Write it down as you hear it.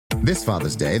This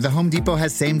Father's Day, the Home Depot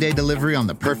has same-day delivery on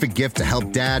the perfect gift to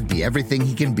help Dad be everything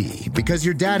he can be. Because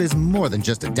your dad is more than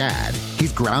just a dad.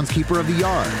 He's groundskeeper of the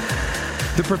yard,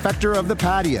 the perfecter of the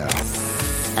patio,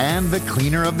 and the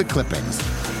cleaner of the clippings.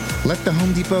 Let the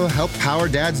Home Depot help power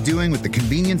Dad's doing with the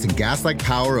convenience and gas-like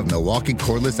power of Milwaukee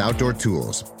cordless outdoor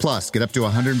tools. Plus, get up to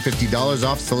 $150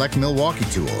 off select Milwaukee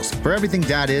tools. For everything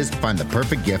Dad is, find the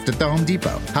perfect gift at the Home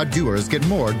Depot. How doers get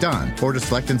more done. Order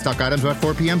select in-stock items by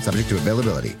 4 p.m. subject to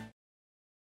availability.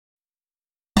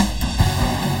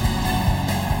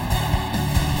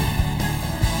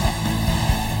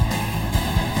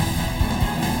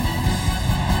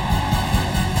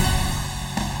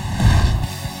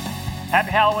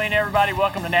 Happy Halloween, everybody.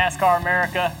 Welcome to NASCAR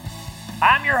America.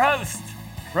 I'm your host.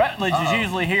 Rutledge is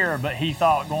usually here, but he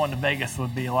thought going to Vegas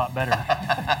would be a lot better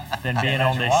than being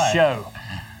on this show.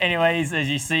 Anyways, as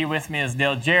you see with me is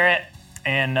Dale Jarrett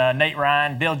and Nate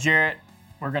Ryan. Dale Jarrett,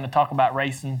 we're going to talk about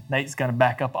racing. Nate's going to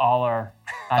back up all our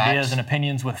ideas and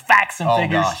opinions with facts and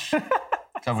figures. Gosh.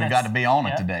 So we've got to be on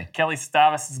it today. Kelly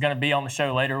Stavas is going to be on the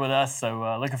show later with us,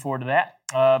 so looking forward to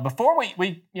that. Before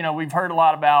we've heard a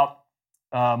lot about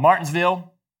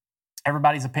Martinsville,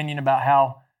 everybody's opinion about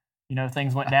how,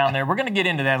 things went down there. We're going to get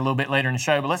into that a little bit later in the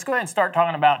show, but let's go ahead and start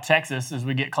talking about Texas as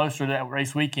we get closer to that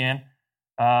race weekend.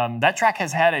 That track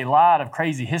has had a lot of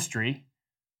crazy history.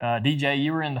 DJ,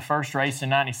 you were in the first race in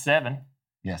 97.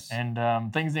 Yes.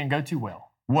 And things didn't go too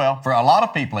well. Well, for a lot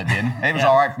of people it didn't. It was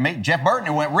all right for me. Jeff Burton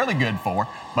it went really good for.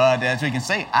 But as we can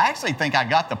see, I actually think I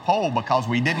got the pole because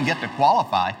we didn't get to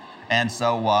qualify. And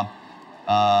so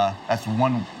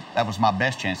that was my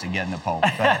best chance of getting the pole.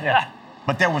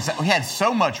 But we had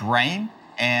so much rain,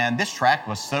 and this track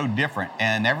was so different.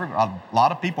 And a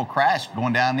lot of people crashed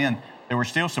going down in. There were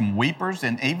still some weepers,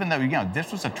 and even though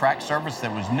this was a track surface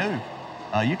that was new,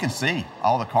 you can see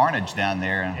all the carnage down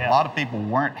there, and a lot of people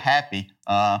weren't happy.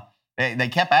 They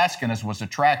kept asking us, was the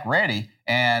track ready?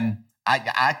 And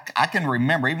I can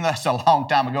remember, even though that's a long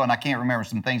time ago, and I can't remember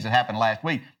some things that happened last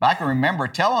week, but I can remember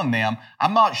telling them,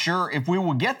 I'm not sure if we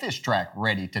will get this track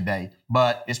ready today,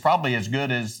 but it's probably as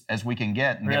good as we can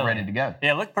get and get ready to go.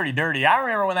 Yeah, it looked pretty dirty. I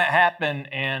remember when that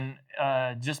happened, and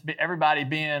everybody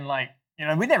being like,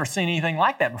 we'd never seen anything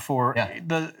like that before. Yeah.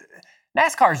 The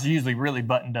NASCAR is usually really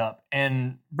buttoned up,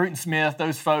 and Bruton Smith,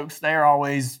 those folks, they're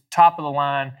always top of the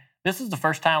line. This is the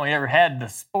first time we ever had the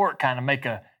sport kind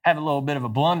of have a little bit of a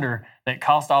blunder that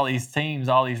cost all these teams,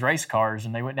 all these race cars,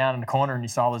 and they went down in the corner and you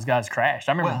saw those guys crash.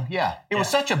 I remember. Well, it was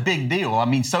such a big deal. I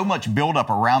mean, so much buildup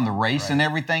around the race and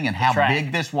everything, and how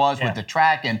big this was with the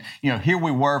track. And, here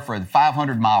we were for the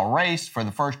 500-mile race for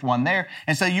the first one there.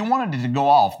 And so you wanted it to go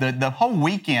off. The whole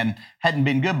weekend hadn't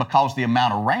been good because of the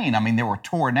amount of rain. I mean, there were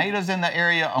tornadoes in the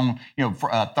area on,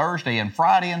 Thursday and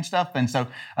Friday and stuff. And so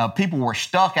people were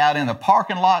stuck out in the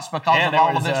parking lots because of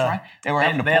all of this rain. They were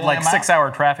having to pull them out. They had like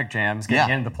 6-hour traffic jams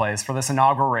getting into place for this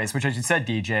inaugural race, which, as you said,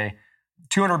 DJ,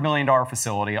 $200 million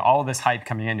facility, all of this hype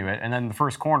coming into it. And then the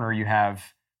first corner, you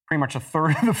have pretty much a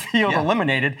third of the field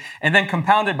eliminated. And then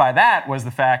compounded by that was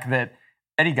the fact that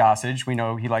Eddie Gossage, we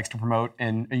know he likes to promote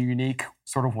in a unique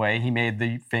sort of way. He made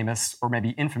the famous, or maybe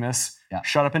infamous,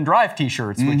 Shut Up and Drive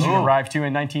t-shirts, which he arrived to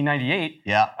in 1998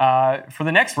 for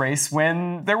the next race,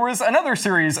 when there was another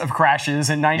series of crashes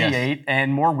in 98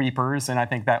 and more weepers, and I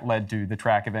think that led to the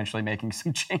track eventually making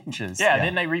some changes.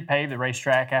 Didn't they repave the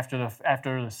racetrack after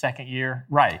the second year?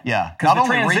 Right. Yeah. Not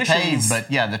only repaved, but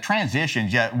the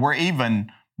transitions were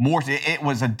even more. It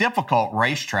was a difficult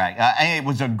racetrack. It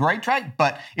was a great track,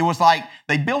 but it was like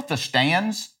they built the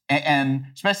stands, and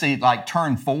especially like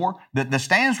turn 4, the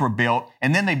stands were built,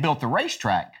 and then they built the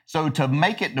racetrack. So to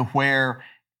make it to where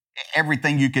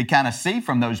everything you could kind of see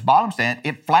from those bottom stands,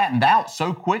 it flattened out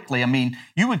so quickly. I mean,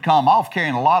 you would come off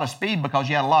carrying a lot of speed because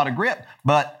you had a lot of grip,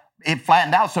 but it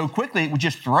flattened out so quickly it would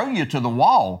just throw you to the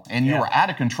wall, and you were out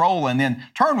of control. And then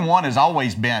turn 1 has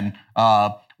always been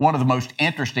one of the most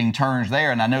interesting turns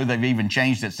there, and I know they've even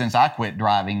changed it since I quit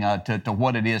driving to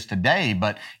what it is today.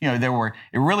 But you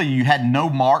had no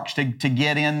marks to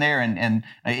get in there, and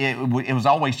it was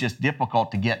always just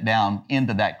difficult to get down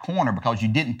into that corner because you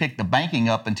didn't pick the banking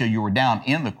up until you were down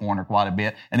in the corner quite a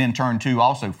bit, and then turn 2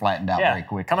 also flattened out very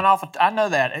quickly. Coming off, I know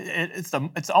that it's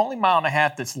the only mile and a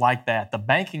half that's like that. The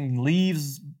banking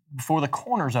leaves before the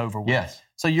corner's over with. Yes.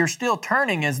 So you're still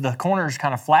turning as the corner's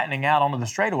kind of flattening out onto the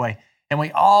straightaway. And we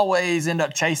always end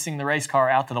up chasing the race car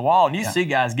out to the wall. And you see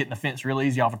guys getting the fence real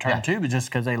easy off of turn 2, but just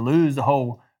because they lose the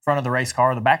whole front of the race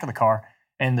car or the back of the car.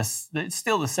 And it's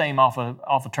still the same off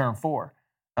of turn 4.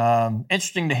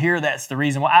 Interesting to hear that's the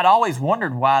reason. Well, I'd always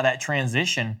wondered why that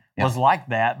transition was like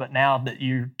that, but now that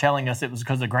you're telling us it was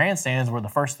because the grandstands were the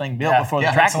first thing built before the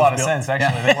track was built. Makes a lot of sense,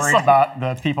 actually. They worried about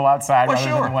the people outside rather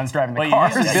than the ones driving the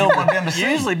cars. You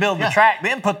usually build the track,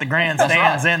 then put the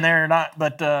grandstands in there.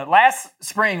 But last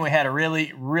spring, we had a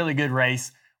really, really good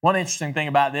race. One interesting thing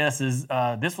about this is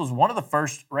this was one of the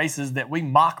first races that we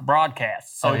mock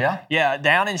broadcast. So, yeah,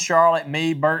 down in Charlotte,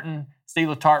 me, Burton, Steve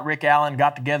Letarte, Rick Allen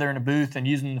got together in a booth, and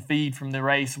using the feed from the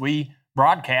race, we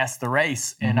broadcast the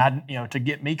race, and to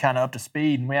get me kind of up to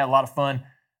speed, and we had a lot of fun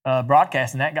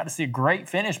broadcasting that. Got to see a great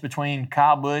finish between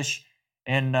Kyle Busch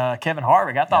and Kevin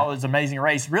Harvick. I thought it was an amazing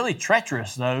race. Really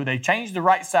treacherous though. They changed the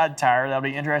right side tire. That'll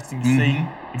be interesting to see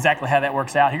exactly how that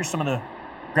works out. Here's some of the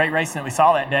great racing that we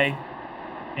saw that day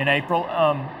in April.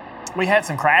 We had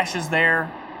some crashes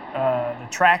there. The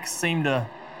track seemed to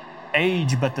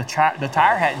age, but the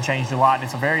tire hadn't changed a lot, and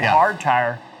it's a very hard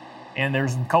tire. And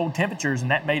there's some cold temperatures,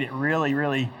 and that made it really,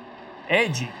 really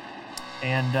edgy.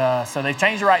 And so they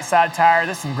changed the right side tire.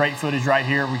 There's some great footage right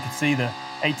here. We could see the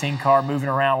 18 car moving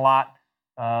around a lot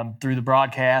through the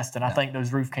broadcast. And I think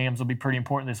those roof cams will be pretty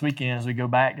important this weekend as we go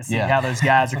back to see how those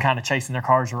guys are kind of chasing their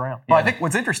cars around. Well, I think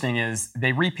what's interesting is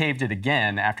they repaved it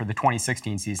again after the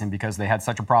 2016 season because they had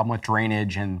such a problem with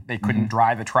drainage and they couldn't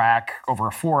dry the track over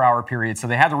a 4-hour period. So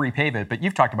they had to repave it. But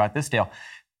you've talked about this, Dale.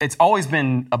 It's always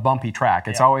been a bumpy track.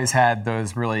 It's always had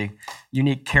those really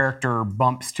unique character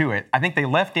bumps to it. I think they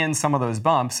left in some of those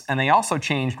bumps, and they also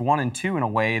changed 1 and 2 in a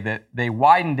way that they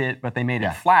widened it, but they made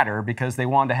it flatter because they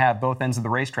wanted to have both ends of the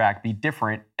racetrack be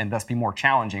different and thus be more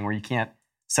challenging, where you can't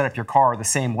set up your car the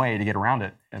same way to get around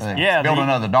it. Build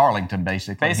another Darlington,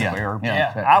 basically.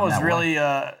 I was really,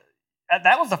 that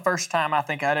was the first time I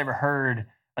think I'd ever heard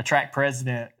a track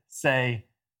president say,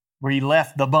 we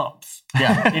left the bumps.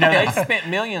 They spent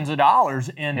millions of dollars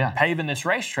in paving this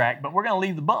racetrack, but we're going to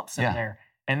leave the bumps in there.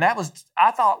 And that was,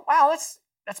 I thought, wow,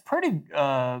 that's pretty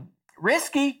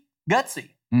risky, gutsy,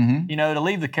 to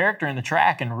leave the character in the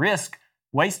track and risk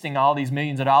wasting all these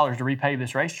millions of dollars to repave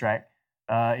this racetrack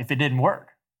if it didn't work.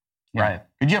 Right.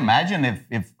 Could you imagine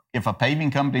if a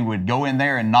paving company would go in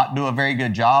there and not do a very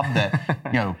good job,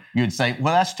 that you'd say,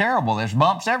 well, that's terrible. There's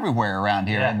bumps everywhere around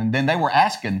here. And then they were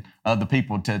asking the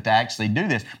people to actually do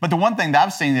this. But the one thing that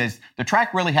I've seen is the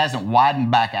track really hasn't widened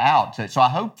back out. So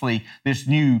hopefully this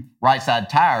new right side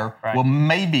tire will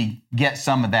maybe get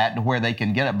some of that to where they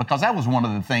can get it, because that was one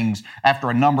of the things after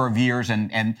a number of years,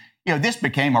 and this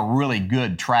became a really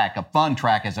good track, a fun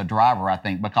track as a driver, I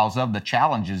think, because of the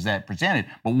challenges that it presented.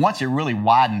 But once it really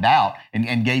widened out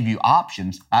and gave you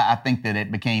options, I think that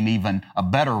it became even a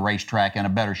better racetrack and a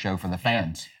better show for the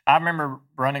fans. I remember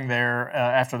running there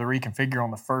after the reconfigure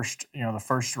on the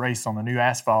first race on the new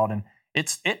asphalt, and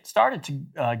it started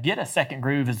to get a second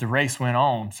groove as the race went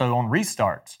on. So on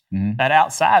restarts, that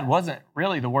outside wasn't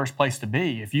really the worst place to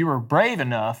be. If you were brave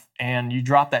enough and you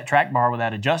dropped that track bar with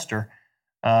that adjuster,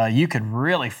 you could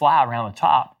really fly around the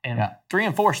top. And 3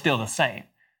 and 4 is still the same.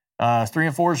 3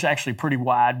 and 4 is actually pretty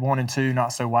wide. 1 and 2,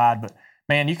 not so wide. But,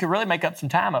 man, you could really make up some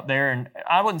time up there. And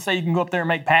I wouldn't say you can go up there and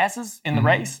make passes in the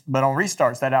race, but on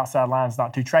restarts, that outside line is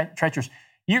not too treacherous.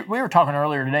 We were talking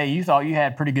earlier today, you thought you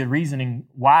had pretty good reasoning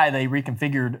why they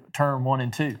reconfigured turn 1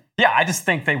 and 2. Yeah, I just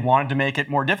think they wanted to make it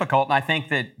more difficult. And I think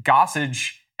that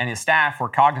Gossage and his staff were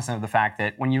cognizant of the fact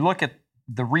that when you look at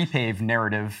the repave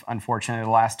narrative, unfortunately, the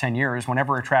last 10 years,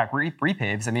 whenever a track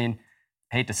repaves, I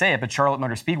hate to say it, but Charlotte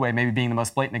Motor Speedway maybe being the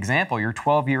most blatant example, you're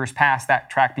 12 years past that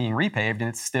track being repaved, and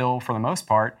it's still, for the most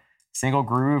part, single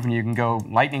groove, and you can go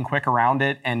lightning quick around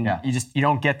it, and you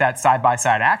don't get that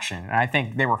side-by-side action. And I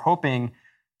think they were hoping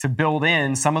to build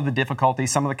in some of the difficulty,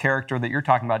 some of the character that you're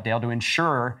talking about, Dale, to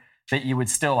ensure that you would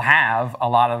still have a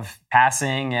lot of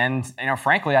passing and,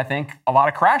 frankly, I think a lot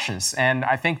of crashes. And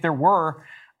I think there were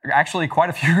actually quite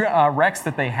a few wrecks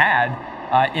that they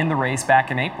had in the race back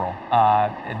in April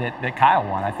that Kyle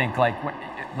won. I think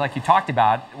like you talked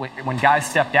about, when guys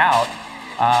stepped out,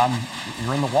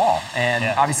 you're in the wall. And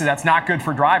obviously that's not good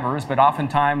for drivers, but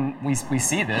oftentimes we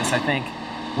see this. I think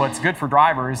what's good for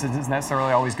drivers isn't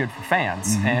necessarily always good for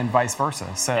fans and vice versa.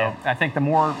 So I think the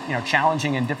more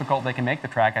challenging and difficult they can make the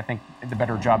track, I think the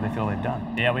better job they feel they've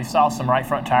done. Yeah, we saw some right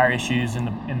front tire issues in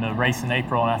the race in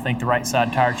April, and I think the right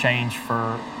side tire change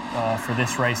for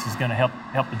this race is going to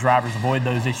help the drivers avoid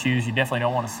those issues. You definitely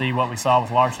don't want to see what we saw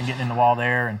with Larson getting in the wall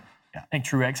there, and I think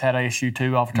Truex had an issue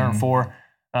too off of turn 4.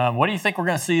 What do you think we're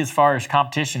going to see as far as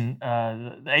competition?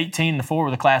 The 18 and the 4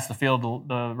 were the class of the field,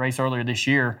 the race earlier this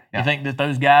year. You think that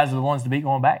those guys are the ones to beat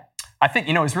going back? I think,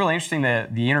 it's really interesting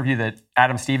the interview that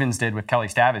Adam Stevens did with Kelly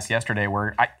Stavis yesterday,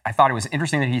 where I thought it was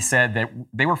interesting that he said that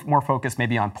they were more focused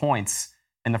maybe on points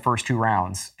in the first 2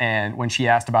 rounds. And when she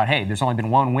asked about, hey, there's only been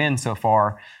 1 win so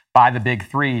far by the big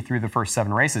 3 through the first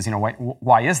 7 races,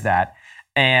 why is that?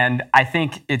 And I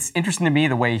think it's interesting to me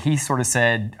the way he sort of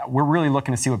said, we're really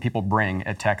looking to see what people bring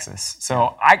at Texas.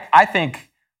 So I think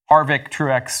Harvick,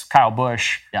 Truex, Kyle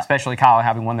Busch, especially Kyle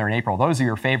having won there in April, those are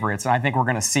your favorites. And I think we're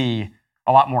going to see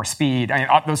a lot more speed. I mean,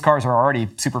 those cars are already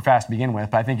super fast to begin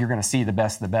with, but I think you're going to see the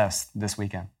best of the best this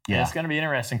weekend. Yeah, it's going to be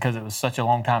interesting because it was such a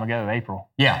long time ago, April.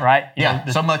 Yeah. Right?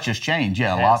 So much has changed.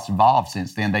 Yeah, lots evolved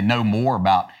since then. They know more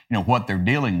about, what they're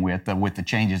dealing with the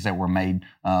changes that were made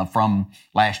from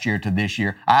last year to this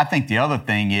year. I think the other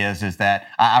thing is that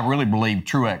I really believe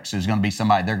Truex is going to be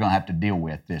somebody they're going to have to deal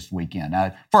with this weekend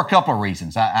for a couple of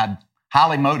reasons. I'm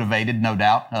highly motivated, no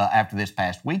doubt, after this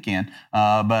past weekend,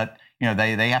 but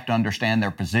they have to understand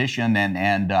their position,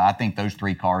 and I think those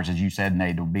 3 cars, as you said,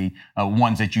 Nate, will be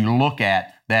ones that you look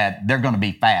at that they're going to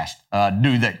be fast.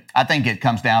 I think it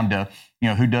comes down to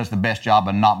who does the best job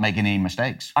of not making any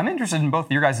mistakes. I'm interested in both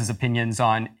of your guys' opinions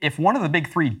on if one of the big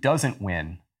 3 doesn't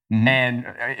win, and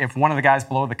if one of the guys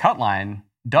below the cut line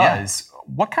does,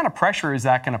 what kind of pressure is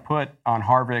that going to put on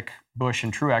Harvick, Busch,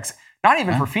 and Truex? Not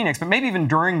even for Phoenix, but maybe even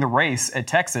during the race at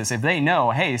Texas, if they know,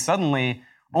 hey, suddenly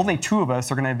only 2 of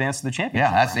us are going to advance to the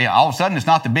championship. All of a sudden, it's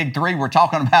not the big 3 we're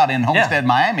talking about in Homestead,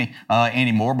 Miami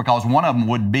anymore, because one of them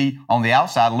would be on the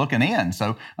outside looking in.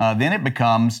 So then it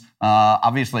becomes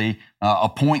obviously a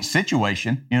point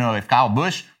situation. If Kyle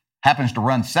Busch happens to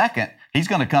run second, he's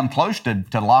going to come close to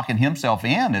locking himself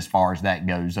in as far as that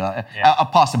goes. A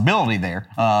possibility there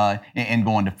in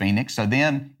going to Phoenix. So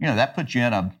then, that puts you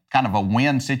in a kind of a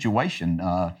win situation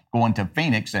going to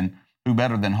Phoenix, and who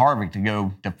better than Harvick to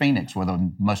go to Phoenix with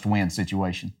a must-win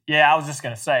situation? Yeah, I was just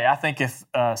going to say, I think if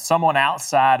someone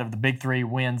outside of the big 3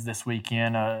 wins this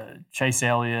weekend, Chase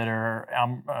Elliott or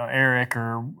Eric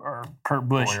or Kurt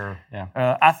Busch,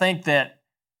 I think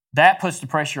that puts the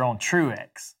pressure on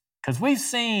Truex, because we've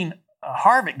seen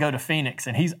Harvick go to Phoenix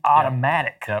and he's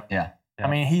automatic. Yeah. I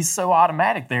mean, he's so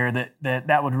automatic there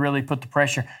that would really put the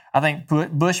pressure. I think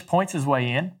Busch points his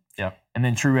way in. And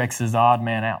then Truex is the odd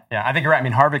man out. Yeah, I think you're right. I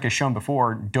mean, Harvick has shown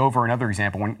before, Dover, another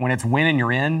example. When it's win and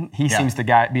you're in, he seems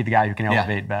to be the guy who can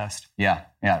elevate best. Yeah.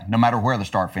 No matter where the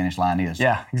start-finish line is.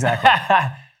 Yeah, exactly.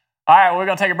 All right, we're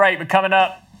going to take a break, but coming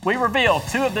up, we reveal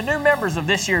 2 of the new members of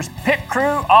this year's Pit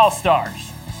Crew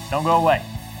All-Stars. Don't go away.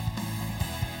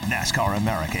 NASCAR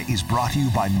America is brought to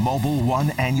you by Mobil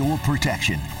 1 Annual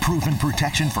Protection. Proven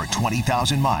protection for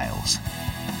 20,000 miles.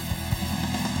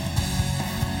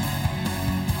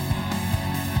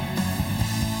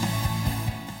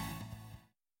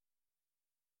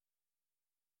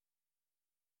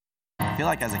 I feel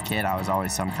like as a kid, I was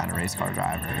always some kind of race car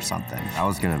driver or something. I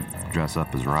was going to dress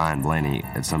up as Ryan Blaney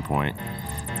at some point.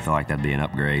 I feel like that'd be an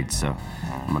upgrade, so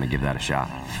I'm going to give that a shot.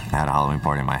 I had a Halloween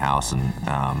party in my house, and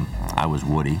I was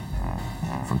Woody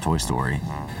from Toy Story,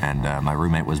 and my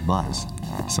roommate was Buzz.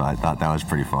 So I thought that was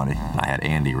pretty funny. I had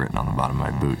Andy written on the bottom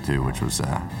of my boot, too, which was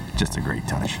just a great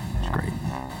touch. It was great.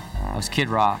 I was Kid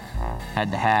Rock. Had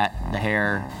the hat, the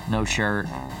hair, no shirt,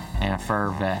 and a fur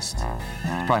vest.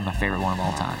 It's probably my favorite one of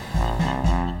all time.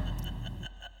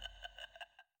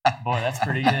 Boy, that's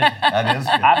pretty good. That is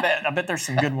good. I bet there's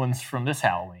some good ones from this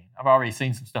Halloween. I've already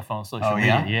seen some stuff on social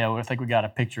media. Yeah? Yeah, I think we got a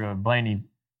picture of Blaney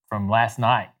from last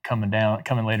night coming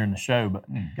later in the show. But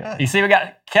good. You see,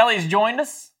 Kelly's joined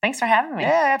us. Thanks for having me.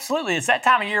 Yeah, absolutely. It's that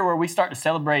time of year where we start to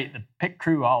celebrate the Pit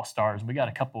Crew All-Stars. We got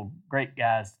a couple great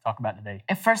guys to talk about today.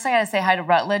 And first, I got to say hi to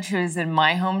Rutledge, who's in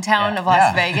my hometown of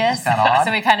Las Vegas.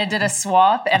 So we kind of did a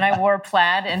swap, and I wore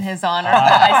plaid in his honor. But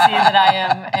I see that I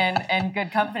am in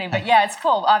good company. But yeah, it's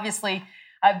cool. Obviously,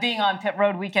 being on pit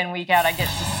road week in, week out, I get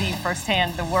to see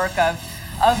firsthand the work of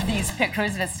these pit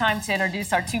crews, and it's time to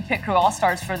introduce our 2 Pit Crew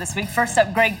All-Stars for this week. First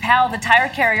up, Greg Powell, the tire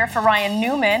carrier for Ryan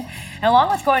Newman. And along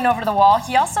with going over the wall,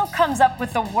 he also comes up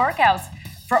with the workouts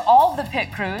for all the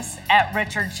pit crews at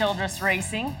Richard Childress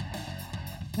Racing.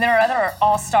 And then our other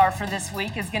All-Star for this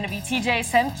week is going to be TJ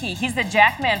Semke. He's the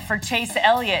jackman for Chase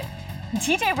Elliott. And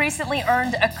TJ recently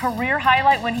earned a career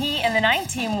highlight when he and the 9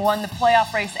 team won the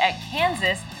playoff race at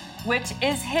Kansas, which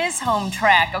is his home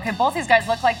track. Okay, both these guys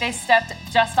look like they stepped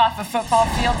just off a football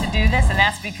field to do this, and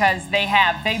that's because they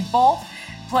have. They both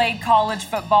played college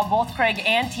football, both Craig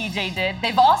and TJ did.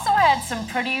 They've also had some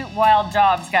pretty wild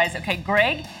jobs, guys. Okay,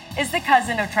 Greg is the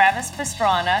cousin of Travis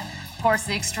Pastrana, of course,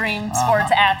 the extreme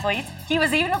sports athlete. He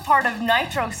was even a part of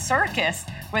Nitro Circus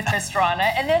with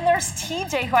Pastrana. And then there's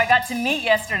TJ, who I got to meet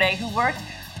yesterday, who worked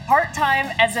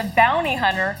part-time as a bounty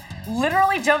hunter,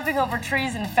 literally jumping over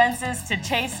trees and fences to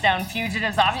chase down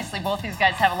fugitives. Obviously, both these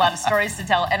guys have a lot of stories to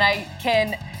tell, and I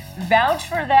can vouch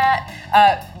for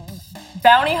that.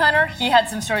 Bounty Hunter, he had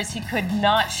some stories he could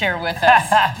not share with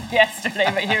us yesterday,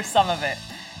 but here's some of it.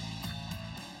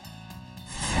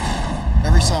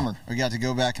 Every summer, we got to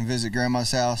go back and visit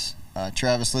Grandma's house.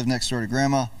 Travis lived next door to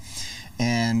Grandma,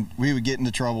 and we would get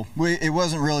into trouble. It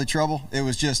wasn't really trouble. It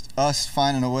was just us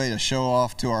finding a way to show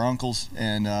off to our uncles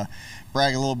and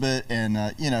brag a little bit, and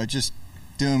just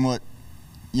doing what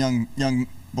young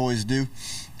boys do.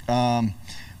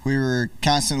 We were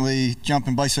constantly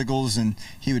jumping bicycles, and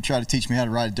he would try to teach me how to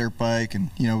ride a dirt bike,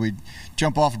 and we'd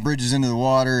jump off of bridges into the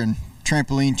water and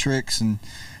trampoline tricks and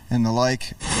the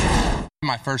like.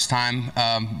 My first time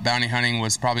bounty hunting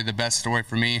was probably the best story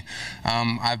for me.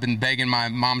 I've been begging my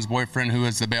mom's boyfriend, who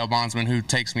is the bail bondsman, who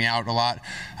takes me out a lot.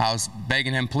 I was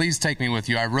begging him, please take me with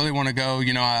you. I really want to go.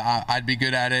 I'd be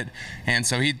good at it. And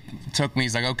so he took me.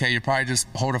 He's like, okay, you probably just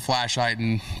hold a flashlight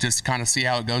and just kind of see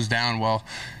how it goes down. Well,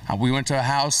 we went to a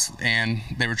house, and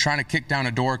they were trying to kick down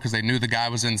a door because they knew the guy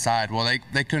was inside. Well,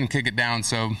 they couldn't kick it down,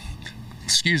 so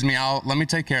excuse me, let me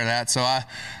take care of that. So I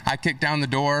kicked down the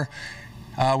door.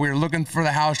 We were looking for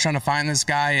the house, trying to find this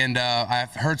guy, and I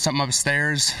heard something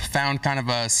upstairs, found kind of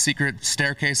a secret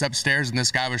staircase upstairs, and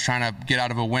this guy was trying to get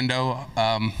out of a window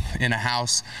in a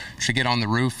house to get on the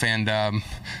roof, and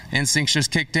instincts just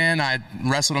kicked in. I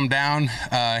wrestled him down,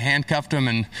 handcuffed him,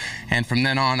 and from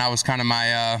then on, I was kind of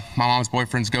my mom's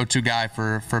boyfriend's go-to guy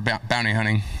for bounty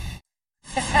hunting.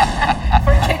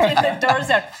 For kicking the doors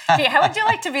out. Hey, how would you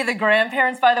like to be the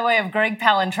grandparents, by the way, of Greg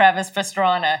Powell and Travis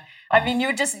Pastrana? I mean,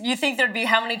 you think there'd be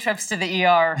how many trips to the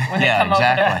ER when they come over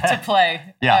to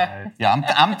play? Yeah.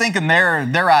 I'm thinking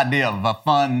their idea of a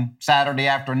fun Saturday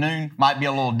afternoon might be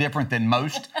a little different than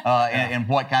most, and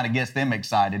what kind of gets them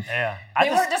excited. Yeah, they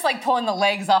weren't just like pulling the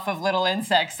legs off of little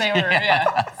insects. They were.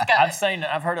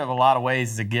 I've heard of a lot of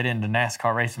ways to get into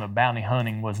NASCAR racing, but bounty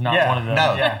hunting was not one of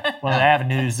the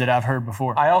avenues that I've heard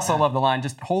before. I also love the line,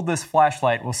 just hold this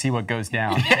flashlight, we'll see what goes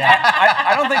down.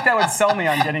 I don't think that would sell me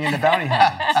on getting into bounty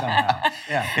hunting somehow.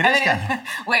 Yeah, it is kind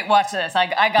of. Wait, watch this. I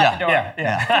got the door.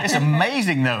 Yeah. It's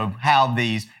amazing though how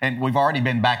these, and we've already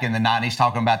been back in the 90s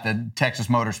talking about the Texas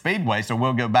Motor Speedway, so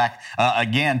we'll go back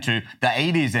again to the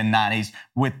 80s and 90s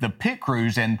with the pit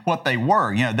crews and what they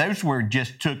were. Those were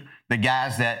just took the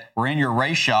guys that were in your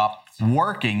race shop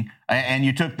working, and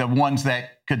you took the ones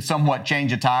that could somewhat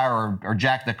change a tire or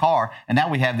jack the car. And now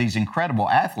we have these incredible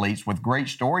athletes with great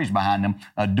stories behind them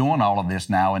doing all of this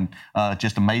now, and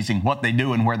just amazing what they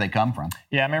do and where they come from.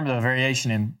 Yeah, I remember the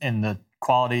variation in the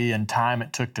quality and time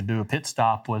it took to do a pit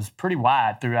stop was pretty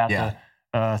wide throughout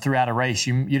throughout a race.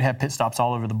 You'd have pit stops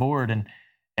all over the board,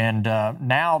 and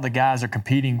now the guys are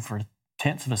competing for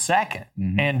tenths of a second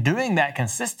and doing that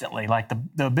consistently. Like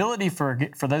the ability for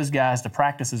those guys to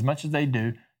practice as much as they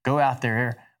do, go out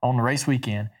there on the race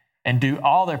weekend and do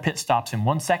all their pit stops in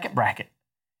 1 second bracket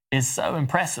is so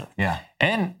impressive. Yeah.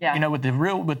 And with the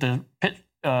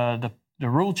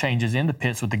rule changes in the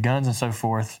pits with the guns and so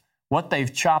forth, what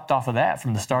they've chopped off of that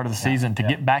from the start of the season to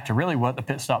get back to really what the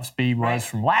pit stop speed was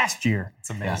from last year. It's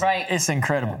amazing. Right. It's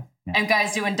incredible. Yeah. And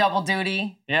guys doing double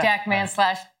duty, jackman /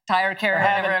 tire carrier,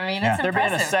 whatever. I mean, it's impressive. They're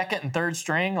being a second and third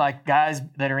string, like guys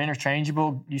that are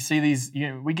interchangeable. You see these,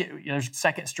 there's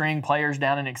second string players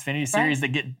down in Xfinity Series that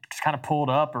get kind of pulled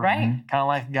up, or kind of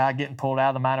like a guy getting pulled out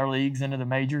of the minor leagues into the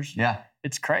majors. Yeah.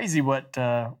 It's crazy what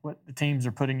the teams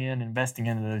are putting in, investing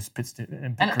into those pits.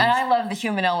 And I love the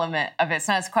human element of it. It's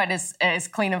not quite as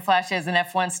clean and flashy as an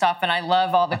F1 stop, and I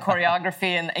love all the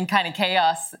choreography and kind of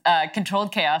chaos,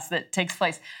 controlled chaos that takes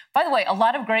place. By the way, a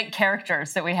lot of great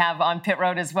characters that we have on pit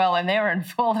road as well, and they are in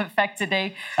full effect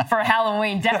today for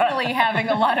Halloween. Definitely having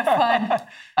a lot of fun.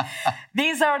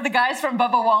 These are the guys from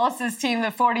Bubba Wallace's team, the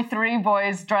 43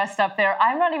 boys dressed up there.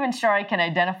 I'm not even sure I can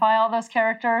identify all those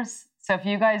characters. So if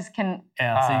you guys can...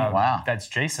 wow. That's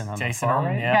Jason on Jason, the far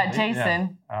right. Yeah,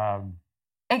 Jason. Yeah.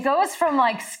 It goes from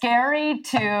like scary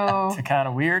to... to kind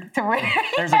of weird. To weird.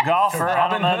 There's a golfer. I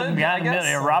don't know. Hood, the guy in the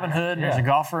middle. Robin Hood. And there's a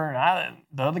golfer. And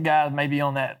the other guy may be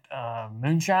on that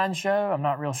Moonshine show. I'm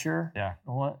not real sure. Yeah.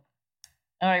 What?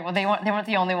 All right. Well, they weren't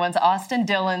the only ones. Austin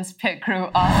Dillon's pit crew.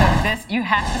 Also, you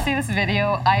have to see this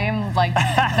video. I am like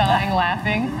dying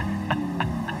laughing.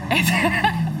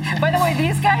 By the way,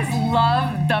 these guys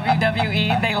love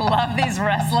WWE. They love these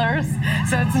wrestlers,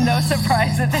 so it's no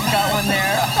surprise that they've got one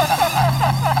there.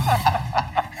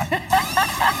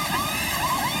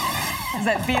 Is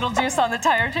that Beetlejuice on the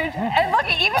tire change? And look,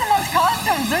 even in those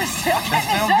costumes, they're still getting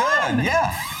it done. Good,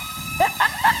 yeah.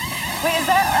 Wait, is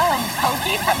that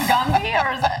Pokey from Gumby,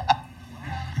 or is that?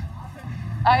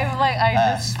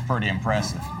 That's pretty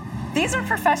impressive. These are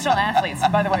professional athletes,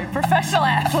 by the way. Professional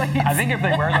athletes. I think if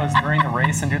they wear those during the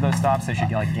race and do those stops, they should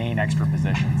gain extra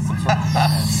positions. Some sort of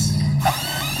bonus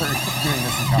for doing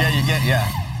racing car. Yeah, you get,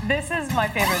 This is my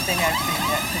favorite thing I've seen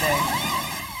yet today.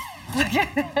 Look at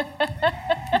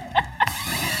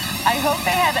I hope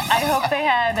they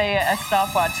had a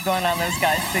stopwatch going on those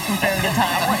guys to compare the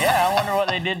time. Yeah, I wonder what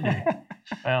they did do.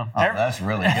 Well, that's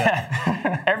really good.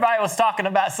 Everybody was talking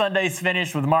about Sunday's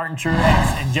finish with Martin Truex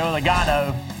and Joey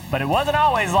Logano, but it wasn't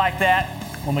always like that.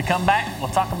 When we come back, we'll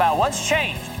talk about what's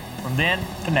changed from then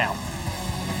to now.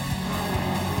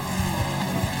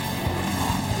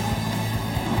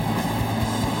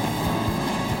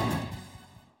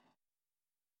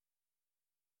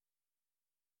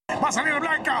 Va a salir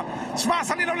Blanca,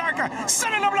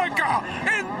 sale la Blanca,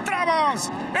 entramos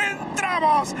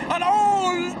a la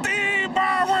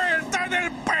última vuelta del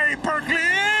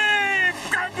pay-per-clip,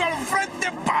 cambio al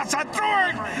frente, pasa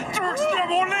Truex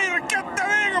nuevo líder, ¿qué te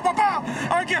digo, papá?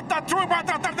 Aquí está Truex, va a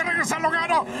tratar de regresar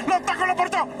Logano, lo atacó, lo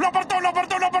apartó, a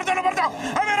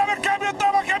ver, cambio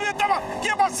toma,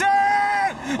 ¿quién va a ser?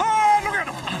 ¡Oh,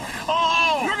 Logano!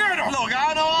 ¡Oh! ¡Logano!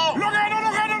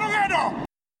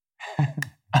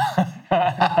 So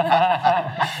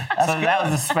that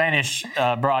was the Spanish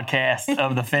broadcast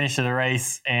of the finish of the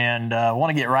race, and I want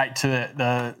to get right to it.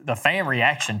 The fan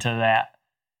reaction to that.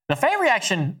 The fan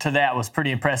reaction to that was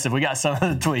pretty impressive. We got some of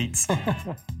the tweets.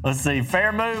 Let's see.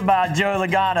 Fair move by Joey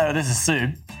Logano. This is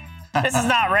Sue. This is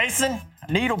not racing.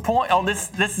 Needlepoint. Oh,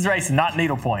 this is racing, not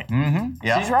needlepoint. Mm-hmm.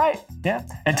 Yeah. She's right. Yeah.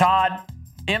 And Todd,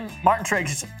 Martin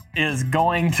Truex is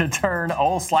going to turn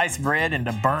old sliced bread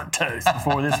into burnt toast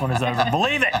before this one is over.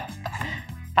 Believe it.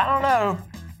 I don't know.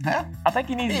 Yeah. I think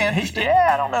he needs.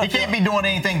 I don't know. He can't be doing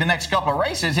anything the next couple of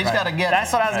races. He's got to get.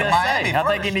 That's what I was going to say. I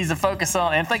think he first. needs to focus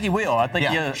on, and I think he will. I think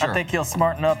sure. I think he'll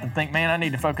smarten up and think, man, I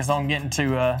need to focus on getting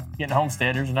to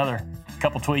Homestead. There's another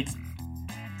couple tweets.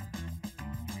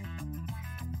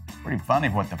 Pretty funny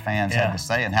what the fans had to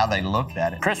say and how they looked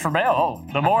at it. Christopher Bell.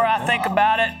 The more I think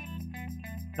about it,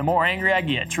 the more angry I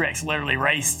get. Truex literally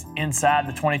raced inside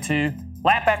the 22,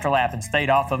 lap after lap, and stayed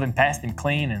off of him, passed him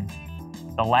clean, and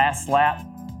the last lap,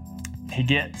 he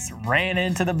ran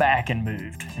into the back and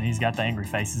moved. And he's got the angry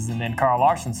faces. And then Carl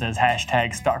Larson says,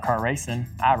 #Stock Car Racing,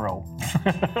 I roll.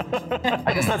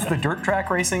 I guess that's the dirt track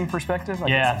racing perspective. I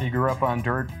guess if you grew up on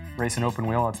dirt, racing open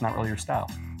wheel, that's not really your style.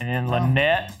 And then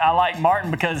Lynette, I like Martin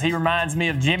because he reminds me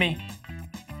of Jimmy.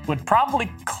 Would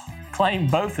probably claim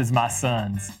both as my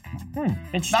sons.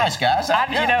 Interesting. Nice, guys.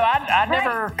 I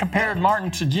never compared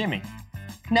Martin to Jimmy.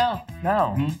 No.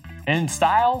 In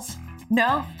styles?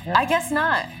 No, I guess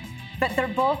not. But they're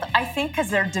both, I think, because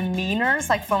their demeanors,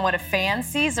 like from what a fan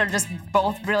sees, are just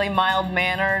both really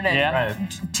mild-mannered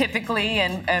and typically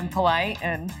and polite.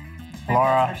 And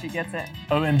Laura, that's where she gets it.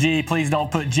 OMG, please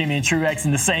don't put Jimmy and Truex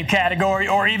in the same category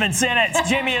or even sentence.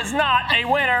 Jimmy is not a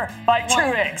winner like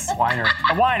Truex.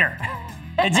 A whiner.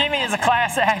 And Jimmy is a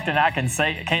class act, and I can't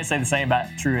say the same about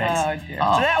Truex. Oh, dear.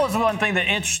 So that was one thing that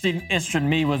interested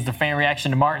me was the fan reaction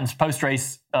to Martin's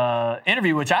post-race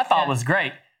interview, which I thought was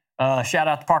great. Shout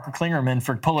out to Parker Klingerman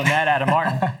for pulling that out of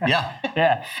Martin.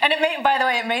 Yeah. And it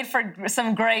made for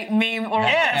some great meme or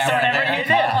whatever you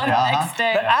did on the next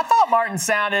day. But I thought Martin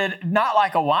sounded not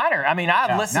like a whiner. I mean,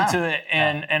 I've listened to it,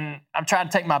 and I'm trying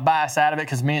to take my bias out of it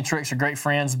because me and Truex are great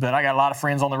friends, but I got a lot of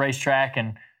friends on the racetrack,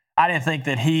 and I didn't think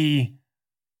that he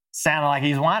sounded like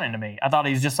he's whining to me. I thought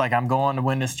he's just like, I'm going to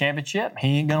win this championship.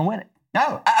 He ain't going to win it.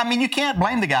 No, I mean, you can't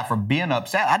blame the guy for being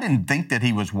upset. I didn't think that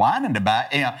he was whining about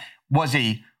it. Was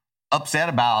he upset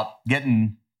about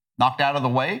getting knocked out of the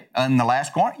way in the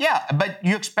last corner? Yeah, but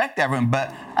you expect everyone.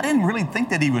 But I didn't really think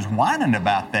that he was whining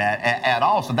about that at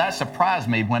all. So that surprised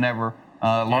me whenever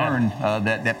learned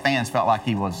that fans felt like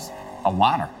he was a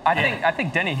whiner. I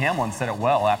think Denny Hamlin said it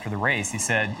well after the race. He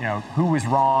said, who was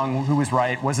wrong, who was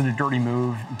right, was it a dirty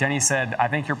move? Denny said, I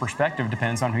think your perspective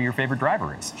depends on who your favorite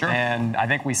driver is. Sure. And I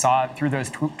think we saw it through those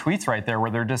tweets right there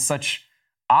where they're just such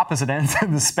opposite ends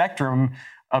of the spectrum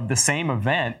of the same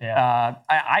event. Yeah.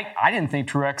 I didn't think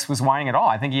Truex was whining at all.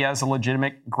 I think he has a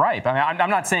legitimate gripe. I mean, I'm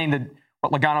not saying that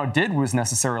what Logano did was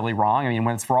necessarily wrong. I mean,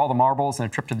 when it's for all the marbles and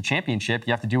a trip to the championship,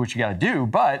 you have to do what you got to do.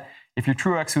 But if you're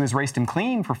Truex, who has raced him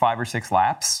clean for 5 or 6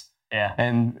 laps,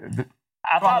 and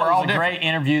I thought it was a great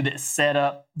interview that set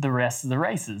up the rest of the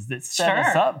races, that set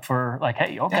us up for like,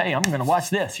 hey, okay, I'm going to watch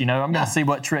this. I'm going to see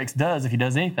what Truex does if he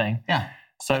does anything. Yeah.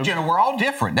 So we're all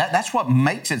different. That's what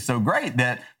makes it so great,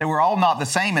 that we're all not the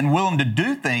same and willing to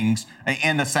do things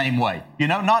in the same way.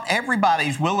 Not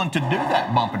everybody's willing to do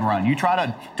that bump and run. You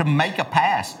try to make a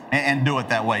pass and do it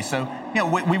that way. So,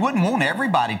 we wouldn't want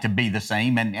everybody to be the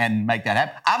same and make that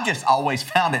happen. I've just always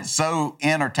found it so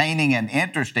entertaining and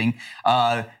interesting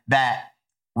that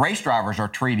race drivers are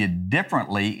treated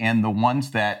differently in the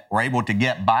ones that were able to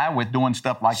get by with doing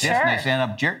stuff like this. And they stand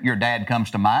up, your dad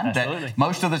comes to mind. Absolutely. That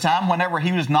most of the time, whenever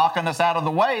he was knocking us out of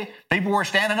the way, people were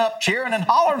standing up, cheering and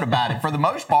hollering about it for the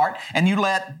most part. And you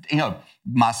let,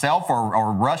 myself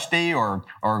or Rusty or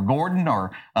Gordon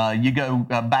or you go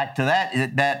back to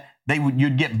that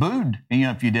you'd get booed,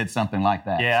 if you did something like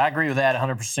that. Yeah, I agree with that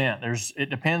 100%. It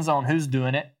depends on who's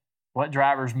doing it, what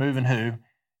driver's moving who.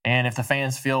 And if the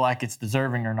fans feel like it's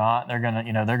deserving or not, they're gonna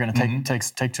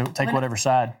take whatever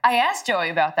side. I asked Joey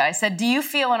about that. I said, "Do you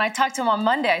feel?" And I talked to him on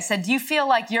Monday. I said, "Do you feel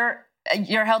like you're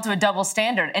held to a double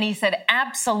standard?" And he said,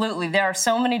 "Absolutely. There are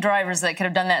so many drivers that could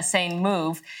have done that same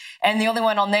move." And the only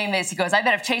one I'll name is, he goes, "I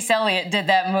bet if Chase Elliott did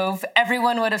that move,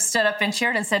 everyone would have stood up and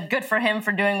cheered and said, good for him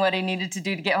for doing what he needed to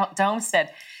do to get to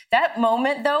Homestead." That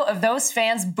moment, though, of those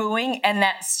fans booing and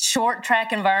that short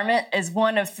track environment is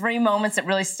one of 3 moments that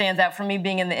really stands out for me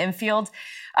being in the infield,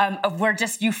 of where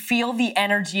just you feel the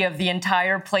energy of the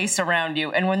entire place around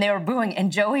you. And when they were booing,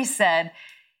 and Joey said,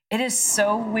 it is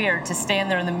so weird to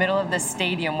stand there in the middle of this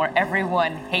stadium where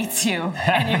everyone hates you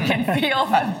and you can feel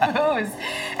the boos.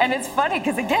 And it's funny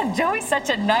because, again, Joey's such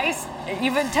a nice,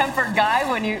 even-tempered guy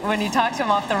when you talk to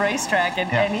him off the racetrack,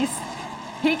 and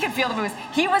he could feel the boos.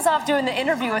 He was off doing the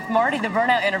interview with Marty, the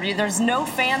burnout interview. There's no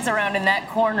fans around in that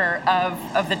corner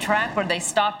of the track where they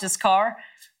stopped his car,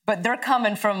 but they're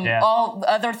coming from all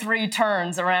other 3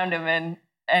 turns around him,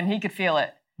 and he could feel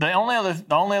it. The only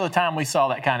other time we saw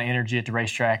that kind of energy at the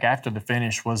racetrack after the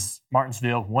finish was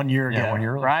Martinsville 1 year ago. Yeah, 1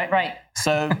 year ago. Right.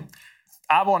 So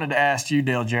I wanted to ask you,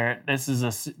 Dale Jarrett, this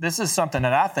is something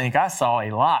that I think I saw a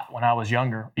lot when I was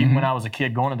younger, even when I was a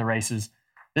kid going to the races.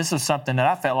 This is something that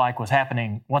I felt like was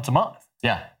happening once a month.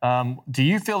 Yeah. Do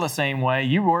you feel the same way?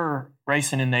 You were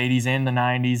racing in the 80s and the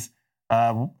 90s.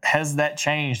 Has that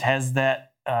changed? Has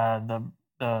that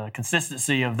the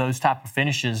consistency of those type of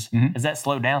finishes, has that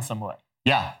slowed down somewhat?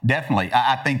 Yeah, definitely.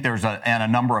 I think there's a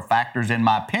number of factors, in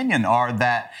my opinion, are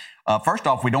that first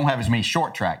off, we don't have as many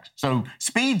short tracks. So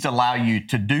speeds allow you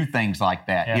to do things like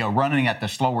that. Yeah. Running at the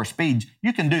slower speeds,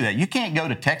 you can do that. You can't go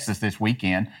to Texas this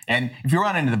weekend, and if you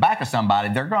run into the back of somebody,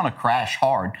 they're going to crash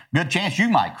hard. Good chance you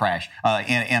might crash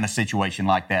in a situation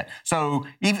like that. So,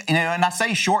 even, and I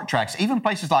say short tracks, even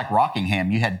places like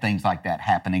Rockingham, you had things like that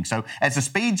happening. So as the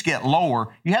speeds get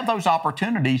lower, you have those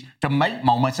opportunities to make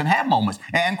moments and have moments.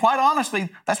 And quite honestly,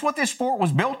 that's what this sport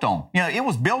was built on. It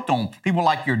was built on people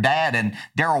like your dad and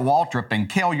Darrell Waltrip and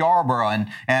Cale Yarborough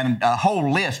and a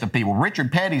whole list of people.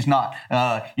 Richard Petty's not,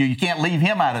 you can't leave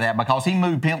him out of that because he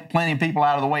moved plenty of people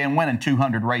out of the way and winning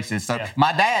 200 races. So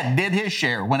my dad did his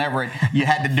share whenever you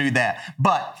had to do that.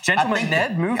 But Gentleman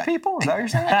Ned moved people? Is that what you're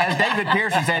saying? As David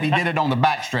Pearson said, he did it on the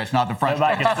back stretch, not the front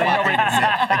stretch. They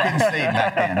couldn't see him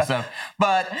back then. So,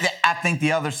 but I think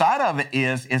the other side of it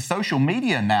is social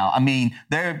media now. I mean,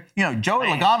 Joey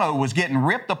Logano was getting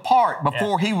ripped apart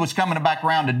before he was coming back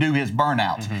around to do his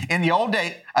burnouts. In the old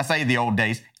days, I say the old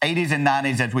days, 80s and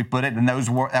 90s, as we put it, and that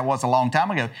was a long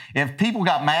time ago. If people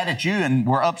got mad at you and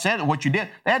were upset at what you did,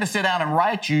 they had to sit down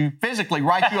and physically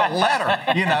write you a letter,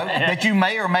 that you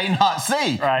may or may not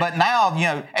see. Right. But now,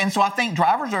 and so I think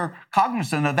drivers are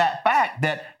cognizant of that fact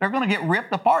that they're going to get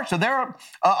ripped apart. So they're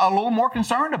a little more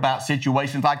concerned about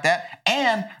situations like that.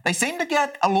 And they seem to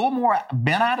get a little more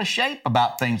bent out of shape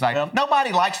about things like that.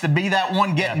 Nobody likes to be that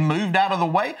one getting moved out of the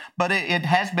way, but it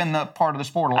has been the part of the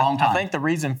sport a long time. I think the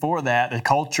reason for that, the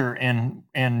culture in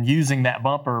using that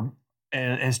bumper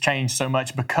has changed so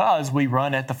much because we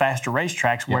run at the faster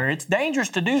racetracks where it's dangerous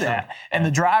to do that. And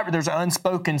the driver, there's an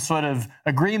unspoken sort of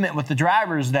agreement with the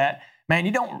drivers that, man,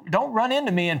 you don't run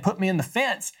into me and put me in the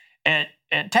fence at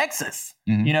Texas,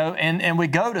 and we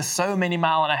go to so many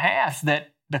mile and a half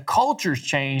that the culture's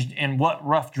changed in what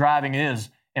rough driving is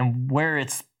and where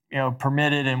it's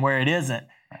permitted and where it isn't.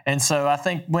 And so I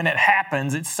think when it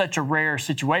happens, it's such a rare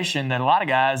situation that a lot of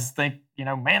guys think,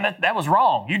 man, that was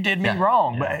wrong. You did me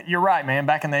wrong. But you're right, man.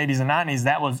 Back in the 80s and 90s,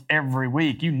 that was every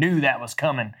week. You knew that was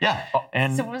coming. Yeah.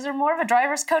 And so was there more of a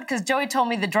driver's code? Because Joey told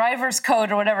me the driver's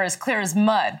code or whatever is clear as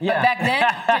mud. Yeah. But back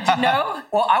then, did you know?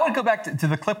 Well, I would go back to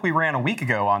the clip we ran a week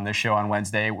ago on this show on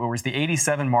Wednesday, where it was the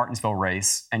 87 Martinsville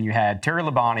race, and you had Terry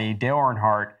Labonte, Dale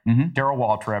Earnhardt, Darrell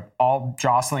Waltrip, all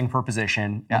jostling for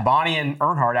position. Yeah. Labonte and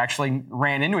Earnhardt actually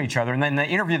ran into each other, and then they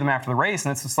interviewed them after the race,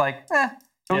 and it's just like,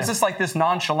 So it's just like this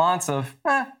nonchalance of,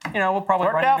 we'll probably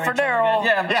worked out for Darrell.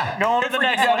 Yeah. Going to the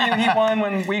next W. He won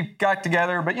when we got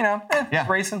together, but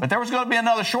racing. But there was going to be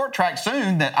another short track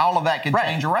soon that all of that could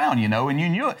change around, and you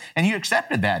knew it, and you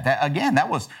accepted that. That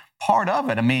was part of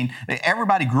it. I mean,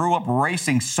 everybody grew up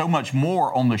racing so much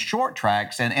more on the short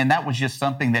tracks, and that was just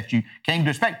something that you came to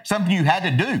expect, something you had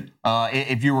to do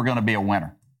if you were going to be a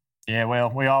winner. Yeah,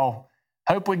 well, we all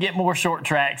hope we get more short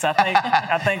tracks. I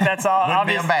think that's all. Wouldn't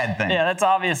be a bad thing. Yeah, that's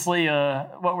obviously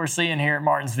what we're seeing here at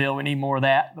Martinsville. We need more of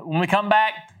that. But when we come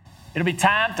back, it'll be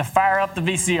time to fire up the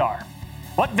VCR.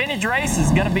 What vintage race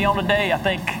is going to be on today? I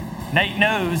think Nate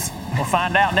knows. We'll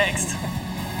find out next.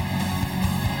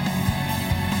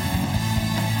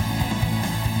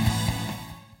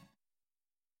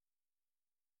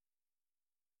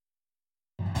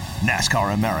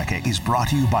 NASCAR America is brought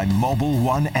to you by Mobil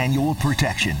 1 Annual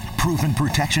Protection. Proven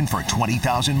protection for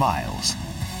 20,000 miles.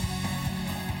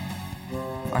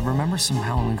 I remember some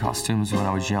Halloween costumes when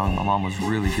I was young. My mom was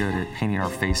really good at painting our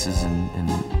faces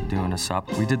and doing us up.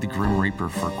 We did the Grim Reaper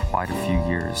for quite a few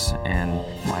years, and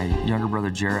my younger brother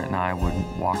Jarrett and I would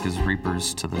walk as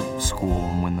Reapers to the school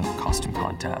and win the costume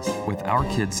contest. With our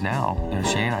kids now,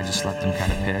 Shane and I just let them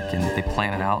kind of pick, and they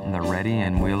plan it out and they're ready,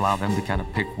 and we allow them to kind of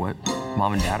pick what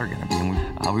Mom and Dad are going to be.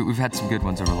 And we've had some good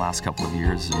ones over the last couple of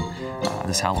years, and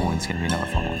this Halloween's going to be another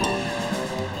fun one.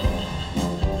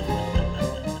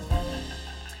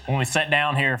 When we sat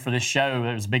down here for this show,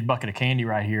 there was a big bucket of candy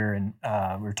right here, and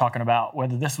we were talking about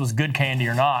whether this was good candy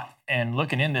or not. And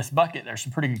looking in this bucket, there's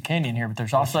some pretty good candy in here, but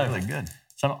there's also really good.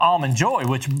 Some Almond Joy,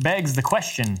 which begs the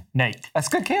question, Nate. That's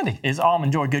good candy. Is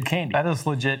Almond Joy good candy? That is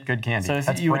legit good candy. So if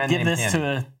That's you would give this candy. to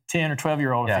a 10 or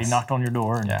 12-year-old if Yes. he knocked on your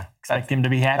door and expect him to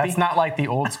be happy? That's not like the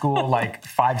old school, like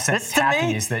 5-cent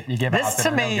taffies that you give out. This that to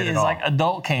are no me good at is all. like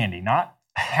adult candy, not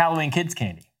Halloween kids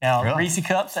candy. Now, Really? Reese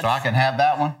Cups. So I can have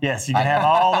that one? Yes, you can have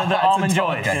all of the Almond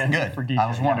Joys. Okay, good. For DJ, I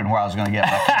was wondering where I was going to get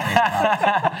my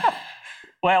candy.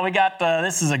 Well, we got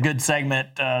this is a good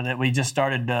segment that we just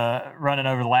started running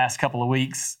over the last couple of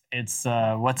weeks. It's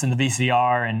what's in the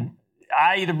VCR, and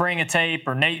I either bring a tape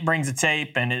or Nate brings a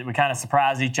tape, and we kind of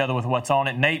surprise each other with what's on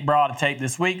it. Nate brought a tape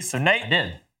this week, so Nate, I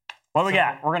did. What we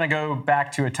got? We're going to go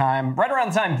back to a time, right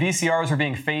around the time VCRs were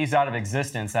being phased out of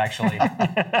existence, actually.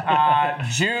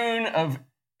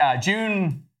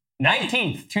 June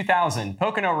 19th, 2000,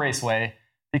 Pocono Raceway.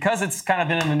 Because it's kind of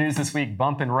been in the news this week,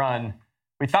 Bump and Run,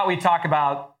 we thought we'd talk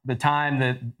about the time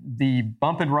that the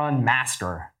Bump and Run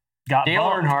master, Dale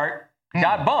Earnhardt,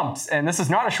 got bumped. And this is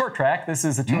not a short track. This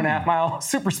is a 2.5-mile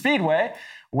super speedway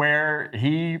where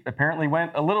he apparently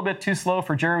went a little bit too slow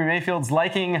for Jeremy Mayfield's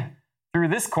liking through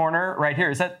this corner right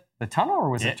here. Is that the tunnel or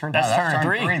was it turn 3? That's turn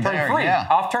 3. Turn Turn 3. yeah.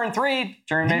 Off turn 3,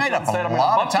 Jeremy He made Mayfield up said, a I'm going to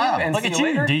lot bump of time. you and Look see at you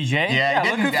you, later. DJ. Yeah,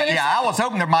 look who finished. I was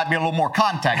hoping there might be a little more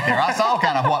contact there. I saw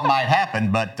kind of what might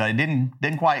happen, but it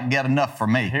didn't quite get enough for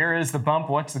me. Here is the bump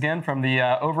once again from the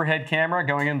overhead camera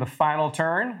going into the final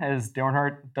turn as Dale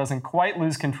Earnhardt doesn't quite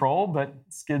lose control, but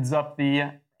skids up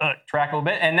the track a little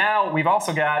bit. And now we've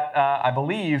also got, I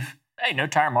believe... Hey, no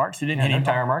tire marks. You didn't hit him. No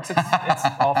tire marks. It's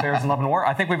all fair in love and war.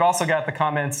 I think we've also got the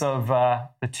comments of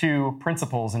the two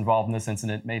principals involved in this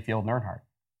incident, Mayfield and Earnhardt.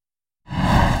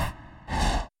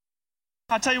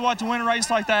 I tell you what, to win a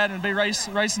race like that and be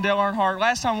racing Dale Earnhardt.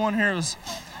 Last time I won here was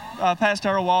past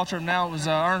Darrell Waltrip, and now it was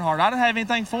Earnhardt. I didn't have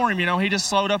anything for him, he just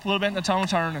slowed up a little bit in the tunnel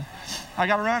turn, and I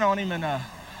got a run on him, and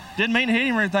didn't mean to hit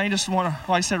him or anything. Just want to,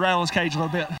 like I said, rattle his cage a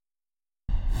little bit.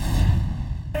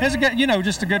 It's a good,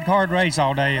 just a good hard race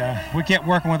all day. We kept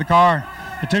working with the car.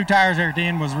 The 2 tires there at the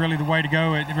end was really the way to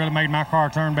go. It really made my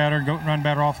car turn better, run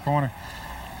better off the corner.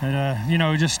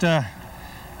 And, just a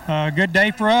good day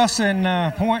for us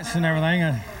and points and everything.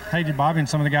 Hated Bobby and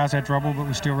some of the guys had trouble, but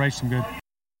we still raced them good.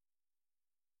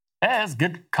 That's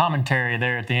good commentary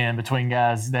there at the end between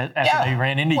guys that after they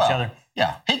ran into each other.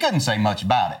 Yeah, he couldn't say much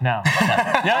about it. No,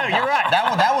 no, you're right.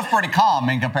 That was pretty calm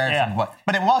in comparison to what.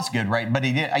 But it was good, right? But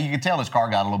he did. You could tell his car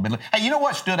got a little bit. Hey, you know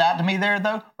what stood out to me there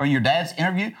though, or your dad's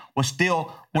interview was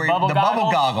still where the bubble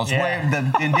goggles, where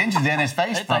the indentions in his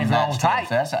face from that. Tight.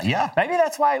 Maybe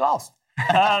that's why he lost.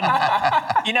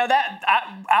 I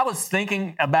was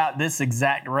thinking about this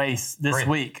exact race this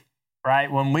week,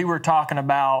 right? When we were talking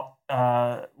about,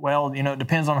 it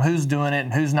depends on who's doing it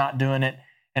and who's not doing it.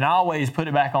 And I always put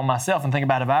it back on myself and think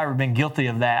about if I ever been guilty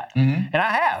of that. Mm-hmm. And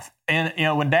I have.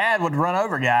 And, when Dad would run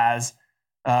over guys,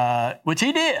 which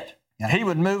he did, he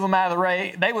would move them out of the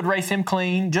race. They would race him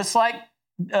clean, just like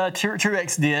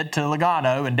Truex did to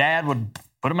Logano, and Dad would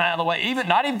put them out of the way,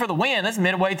 not even for the win. That's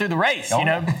midway through the race,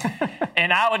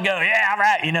 And I would go, yeah, all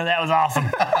right, that was awesome.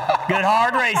 Good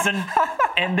hard racing.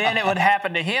 And then it would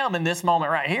happen to him in this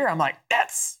moment right here. I'm like,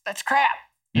 that's crap.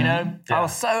 I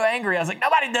was so angry. I was like,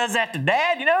 nobody does that to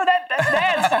Dad.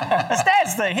 That's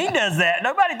Dad's thing. He does that.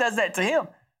 Nobody does that to him.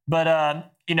 But,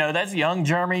 that's young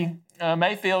Jeremy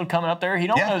Mayfield coming up there. He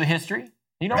don't know the history.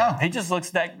 He just looks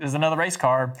at that as another race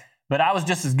car. But I was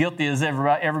just as guilty as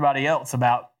everybody else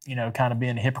about, kind of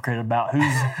being a hypocrite about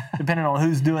who's depending on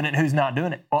who's doing it and who's not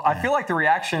doing it. Well, I feel like the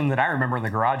reaction that I remember in the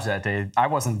garage that day, I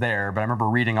wasn't there, but I remember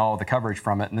reading all of the coverage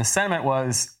from it, and the sentiment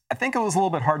was, I think it was a little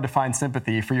bit hard to find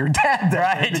sympathy for your dad there,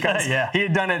 right? Because he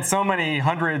had done it so many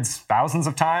hundreds, thousands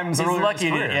of times. He's lucky,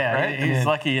 right? He's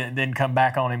lucky it didn't come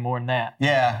back on him more than that.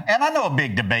 Yeah, and I know a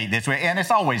big debate this way, and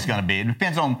it's always going to be. It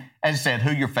depends on, as I said,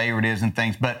 who your favorite is and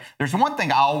things. But there's one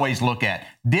thing I always look at: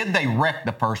 did they wreck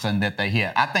the person that they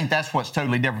hit? I think that's what's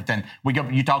totally different than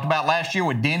you talked about last year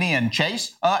with Denny and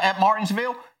Chase at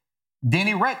Martinsville.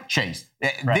 Denny wrecked Chase.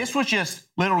 Right. This was just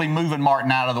literally moving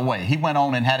Martin out of the way. He went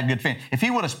on and had a good finish. If he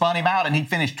would have spun him out and he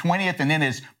finished 20th and then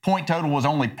his point total was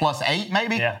only +8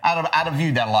 maybe, I'd have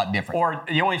viewed that a lot different. Or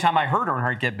the only time I heard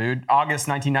Earnhardt get booed, August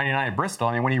 1999 at Bristol.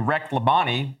 I mean, when he wrecked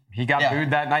Labonte, he got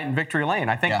booed that night in Victory Lane.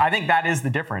 I think that is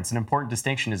the difference. An important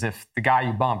distinction is if the guy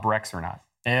you bump wrecks or not.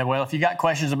 Yeah, well, if you got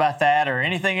questions about that or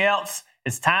anything else,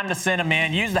 it's time to send them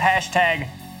in. Use the hashtag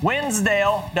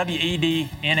Wednesdale,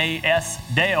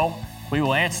 WEDNAS Dale. We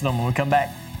will answer them when we come back.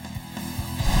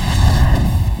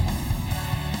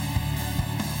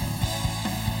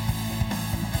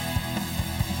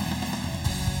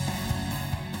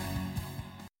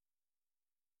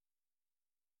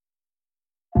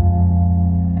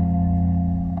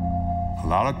 A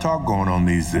lot of talk going on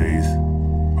these days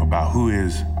about who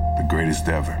is the greatest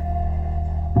ever,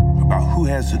 about who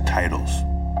has the titles,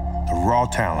 the raw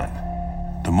talent,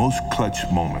 the most clutch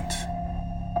moments.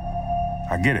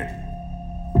 I get it.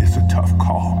 It's a tough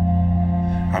call.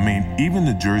 I mean, even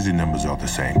the jersey numbers are the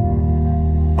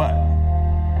same. But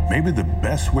maybe the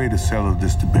best way to settle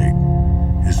this debate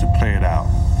is to play it out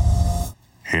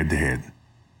head to head.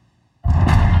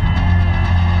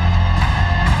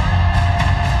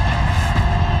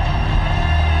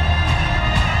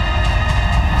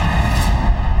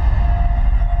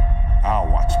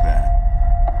 I'll watch that.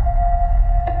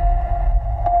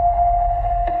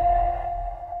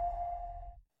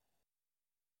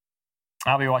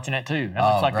 I'll be watching that too. That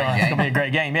looks like it's going to be a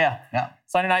great game. Yeah.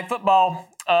 Sunday Night Football.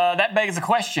 That begs a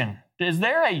question. Is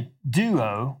there a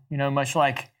duo, much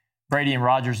like Brady and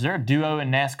Rogers, is there a duo in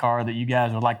NASCAR that you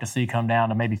guys would like to see come down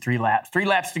to maybe 3 laps? 3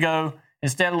 laps to go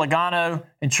instead of Logano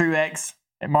and Truex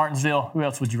at Martinsville. Who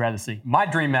else would you rather see? My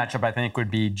dream matchup, I think,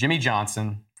 would be Jimmy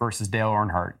Johnson versus Dale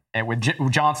Earnhardt, and with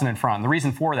Johnson in front. And the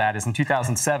reason for that is in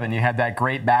 2007, you had that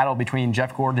great battle between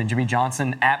Jeff Gordon and Jimmy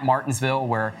Johnson at Martinsville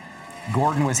where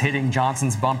Gordon was hitting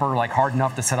Johnson's bumper like hard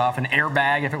enough to set off an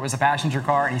airbag if it was a passenger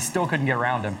car, and he still couldn't get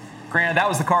around him. Granted, that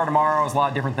was the car tomorrow. It was a lot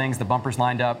of different things. The bumpers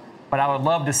lined up. But I would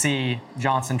love to see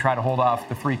Johnson try to hold off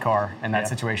the 3 car in that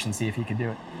situation, see if he could do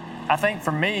it. I think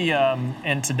for me,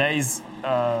 in today's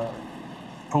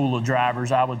pool of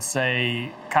drivers, I would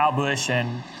say Kyle Busch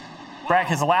and Brad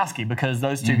Keselowski, because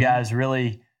those two guys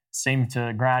really seem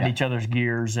to grind each other's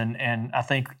gears. And I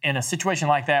think in a situation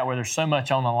like that where there's so much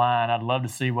on the line, I'd love to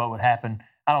see what would happen.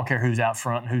 I don't care who's out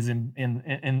front, who's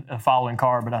in a following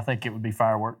car, but I think it would be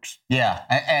fireworks. Yeah,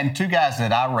 and 2 guys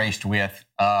that I raced with,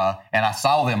 and I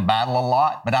saw them battle a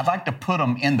lot, but I'd like to put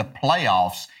them in the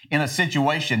playoffs in a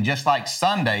situation just like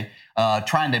Sunday,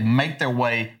 trying to make their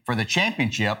way for the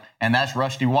championship, and that's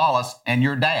Rusty Wallace and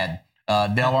your dad,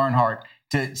 Dale Earnhardt.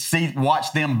 To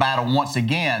watch them battle once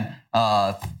again,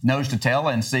 nose to tail,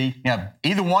 and see,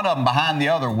 either one of them behind the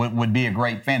other would be a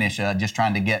great finish. Just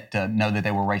trying to get to know that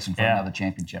they were racing for another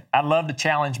championship. I'd love to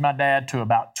challenge my dad to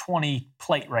about 20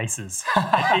 plate races,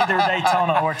 at either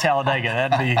Daytona or Talladega.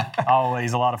 That'd be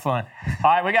always a lot of fun.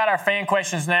 All right, we got our fan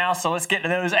questions now, so let's get to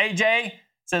those. AJ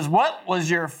says, "What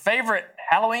was your favorite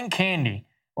Halloween candy?"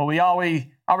 Well, we already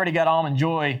got Almond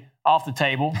Joy off the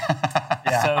table.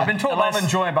 So I've been told Almond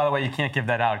Joy, by the way, you can't give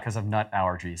that out because of nut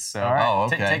allergies. So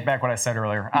take back what I said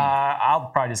earlier.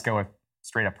 I'll probably just go with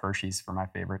straight up Hershey's for my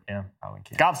favorite. Halloween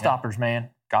candy. Gobstoppers,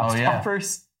 man.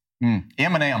 Gobstoppers.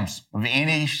 M&M's of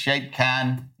any shape,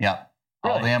 kind. Yep.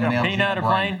 Really? All the M&M's. Peanut or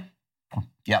plain?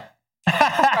 Yep. All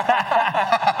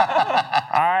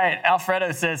right.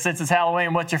 Alfredo says, since it's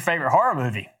Halloween, what's your favorite horror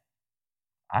movie?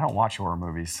 I don't watch horror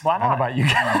movies. Why not? I don't know about you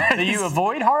guys. Do you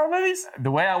avoid horror movies?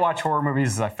 The way I watch horror movies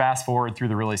is I fast forward through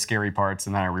the really scary parts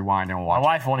and then I rewind and watch. My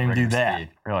wife won't even do that. Speed.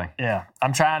 Really? Yeah.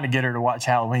 I'm trying to get her to watch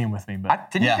Halloween with me.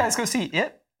 But didn't you guys go see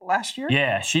It last year?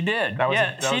 Yeah, she did.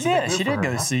 She did. She did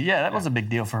go see. Yeah, that was a big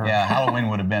deal for her. Yeah, Halloween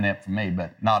would have been it for me,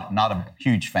 but not a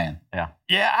huge fan. Yeah.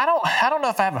 Yeah, I don't know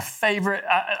if I have a favorite.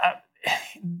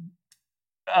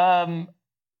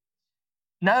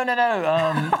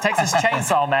 No. Texas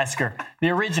Chainsaw Massacre, the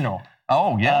original.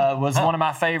 Oh, yeah. Was one of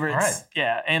my favorites. Right.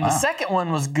 Yeah, and the second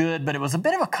one was good, but it was a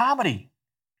bit of a comedy.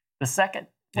 The second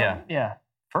one, yeah.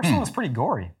 First one was pretty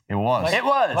gory. It was. It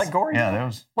was. Like gory? Yeah, there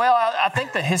was. Well, I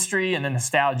think the history and the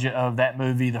nostalgia of that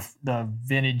movie, the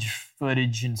vintage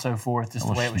footage and so forth, just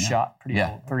the way it was shot,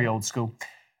 pretty old school.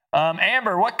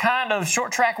 Amber, what kind of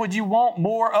short track would you want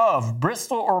more of,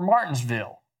 Bristol or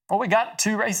Martinsville? Well, we got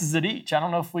 2 races at each. I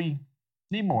don't know if we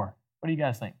need more. What do you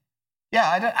guys think?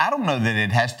 Yeah, I don't know that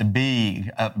it has to be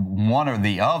one or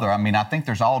the other. I mean, I think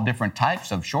there's all different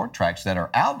types of short tracks that are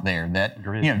out there that,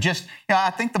 I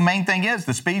think the main thing is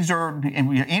the speeds are,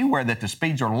 anywhere that the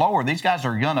speeds are lower, these guys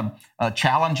are going to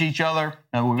challenge each other.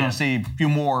 We're going to see a few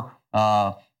more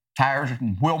tires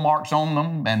and wheel marks on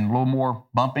them and a little more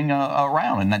bumping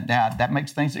around, and that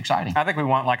makes things exciting. I think we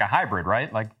want like a hybrid,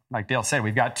 right? Like Dale said,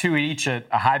 we've got 2 each at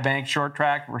a high bank short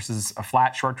track versus a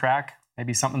flat short track,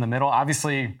 maybe something in the middle.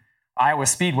 Obviously, Iowa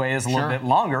Speedway is a little bit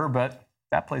longer, but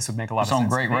that place would make a lot of sense. It's on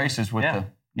great races with the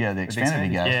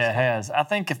Xfinity guys. Yeah, it has. I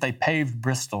think if they paved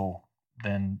Bristol,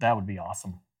 then that would be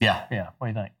awesome. Yeah. Yeah. What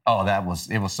do you think? Oh,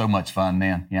 it was so much fun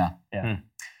then. Yeah.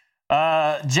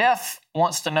 Yeah. Jeff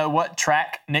wants to know, what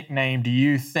track nickname do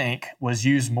you think was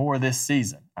used more this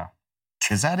season?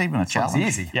 Is that even a challenge?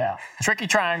 It's easy. Yeah. Tricky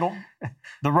Triangle,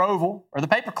 the Roval, or the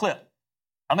Paperclip?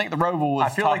 I think the Roval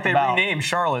was. I feel like they renamed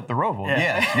Charlotte the Roval.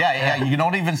 Yeah. You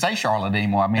don't even say Charlotte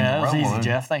anymore. I mean, that was Roval. Easy,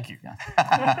 Jeff. Thank you.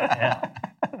 Yeah.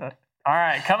 All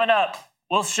right, coming up,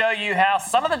 we'll show you how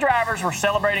some of the drivers were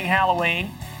celebrating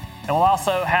Halloween, and we'll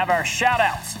also have our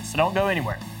shout-outs, so don't go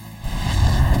anywhere.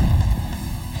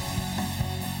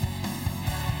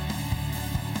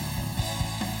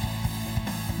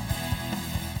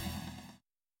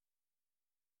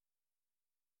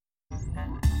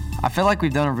 I feel like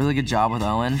we've done a really good job with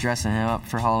Owen, dressing him up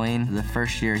for Halloween. The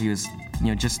first year he was,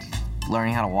 just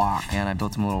learning how to walk, and I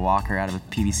built him a little walker out of a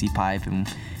PVC pipe,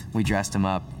 and we dressed him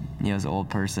up, as an old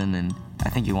person, and I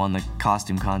think he won the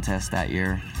costume contest that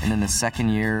year. And then the second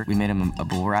year, we made him a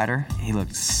bull rider. He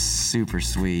looked super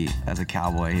sweet as a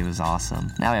cowboy. He was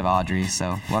awesome. Now we have Audrey,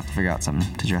 so we'll have to figure out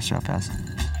something to dress her up as.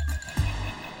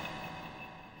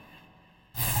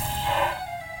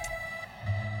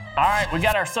 All right, we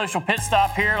got our social pit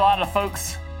stop here. A lot of the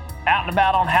folks out and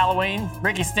about on Halloween.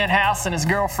 Ricky Stenhouse and his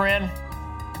girlfriend,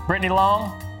 Brittany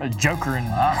Long, a Joker and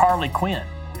Harley Quinn.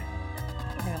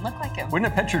 Doesn't even look like him.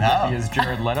 Wouldn't have pictured Ricky as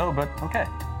Jared Leto, but okay.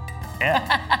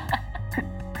 Yeah.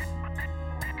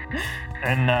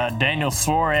 And Daniel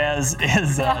Suarez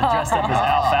is dressed up as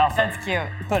Alfalfa. That's cute.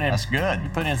 That's good. You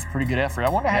put in some pretty good effort. I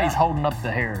wonder how he's holding up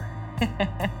the hair.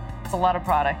 It's a lot of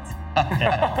product.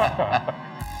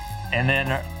 And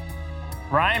then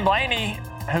Ryan Blaney,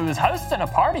 who is hosting a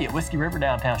party at Whiskey River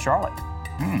downtown Charlotte.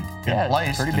 Good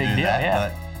place. Pretty to big do deal.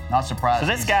 That, but not surprised. So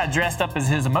this guy dressed up as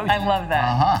his emoji. I love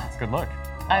that. It's a good look.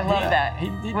 I love that.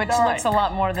 Which looks a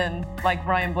lot more than like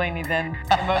Ryan Blaney than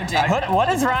emoji. What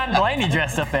is Ryan Blaney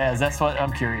dressed up as? That's what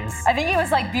I'm curious. I think he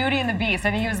was like Beauty and the Beast.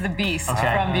 I think he was the Beast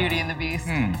from Beauty and the Beast.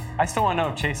 I still want to know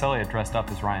if Chase Elliott dressed up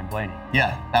as Ryan Blaney.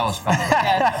 Yeah, that was fun.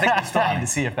 I think we still need to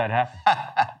see if that happened.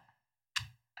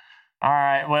 All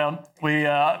right. Well, we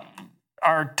are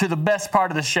to the best part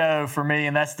of the show for me,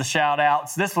 and that's the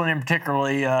shout-outs. This one in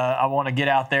particularly, I want to get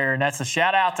out there, and that's a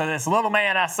shout-out to this little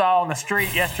man I saw on the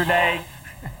street yesterday.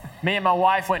 Me and my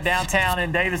wife went downtown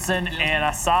in Davidson, and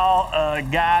I saw a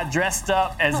guy dressed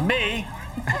up as me.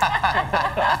 And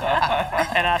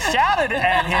I shouted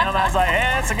at him. I was like,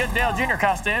 hey, it's a good Dale Jr.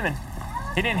 costume. And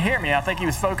he didn't hear me. I think he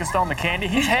was focused on the candy.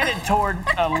 He's headed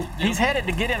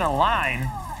to get in a line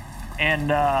and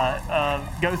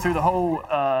go through the whole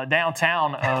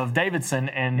downtown of Davidson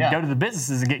and go to the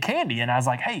businesses and get candy. And I was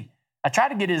like, hey, I tried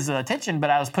to get his attention,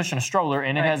 but I was pushing a stroller,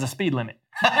 and it has a speed limit.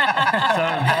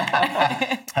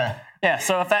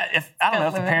 So if I don't know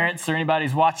if the parents or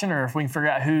anybody's watching, or if we can figure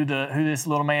out who this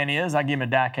little man is, I give him a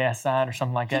die-cast sign or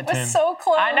something like that to him. He was so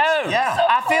close. I know. Yeah. So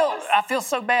I feel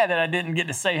so bad that I didn't get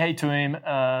to say hey to him.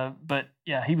 But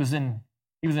yeah, he was in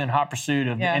hot pursuit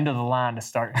of the end of the line to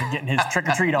start getting his trick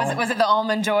or treat on. Was it the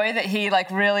Almond Joy that he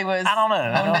like really was? I don't know.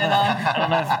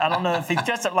 I don't know if he's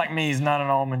dressed up like me. He's not an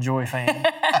Almond Joy fan.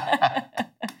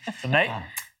 So Nate.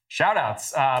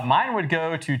 Shout-outs. Mine would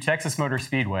go to Texas Motor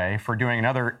Speedway for doing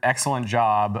another excellent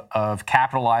job of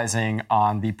capitalizing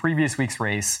on the previous week's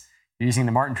race, using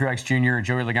the Martin Truex Jr.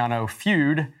 Joey Logano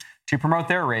feud to promote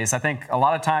their race. I think a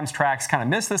lot of times tracks kind of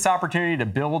miss this opportunity to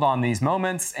build on these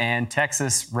moments, and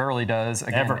Texas rarely does.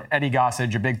 Again, Eddie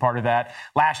Gossage, a big part of that.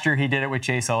 Last year, he did it with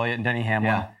Chase Elliott and Denny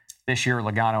Hamlin. Yeah. This year,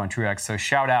 Logano and Truex. So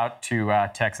shout out to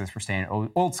Texas for staying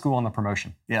old school on the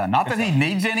promotion. Yeah, not that he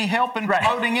needs any help in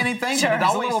promoting anything, but it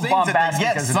always seems that they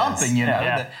get something,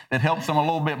 that helps them a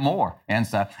little bit more. And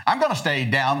so I'm going to stay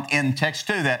down in Texas,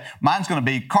 too. That mine's going to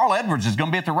be Carl Edwards is going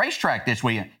to be at the racetrack this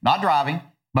weekend. Not driving,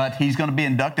 but he's going to be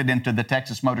inducted into the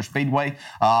Texas Motor Speedway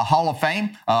Hall of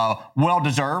Fame.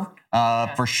 Well-deserved.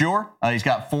 For sure. He's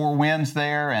got 4 wins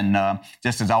there and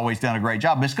just has always done a great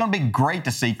job. But it's going to be great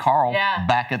to see Carl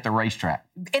back at the racetrack.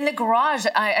 In the garage,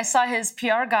 I saw his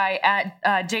PR guy at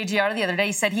JGR the other day.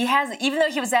 He said he has, even though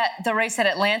he was at the race at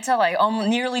Atlanta like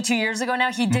nearly 2 years ago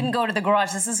now, he didn't go to the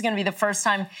garage. This is going to be the first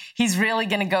time he's really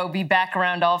going to be back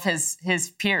around all of his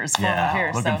peers, former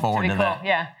peers. Looking forward to that.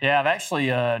 Yeah, I've actually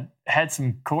had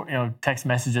some text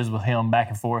messages with him back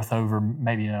and forth over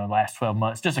maybe the last 12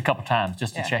 months, just a couple times,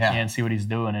 just to check in, see what he's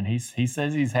doing. And he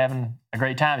says he's having a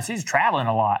great time. He's traveling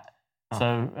a lot.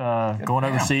 So going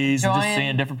overseas and just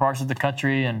seeing different parts of the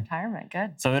country. And retirement,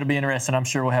 good. So it'll be interesting. I'm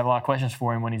sure we'll have a lot of questions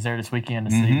for him when he's there this weekend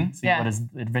to see what his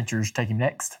adventures take him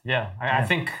next. Yeah, I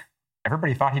think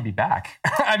everybody thought he'd be back.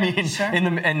 I mean,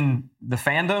 in the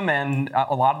fandom and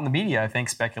a lot in the media, I think,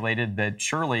 speculated that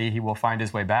surely he will find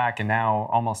his way back. And now,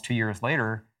 almost 2 years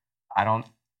later, I don't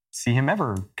see him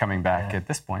ever coming back at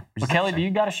this point. Well, Kelly, do you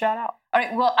got a shout out? All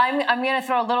right, well, I'm going to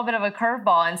throw a little bit of a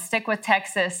curveball and stick with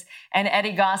Texas and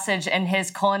Eddie Gossage and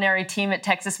his culinary team at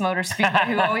Texas Motor Speedway,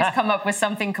 who always come up with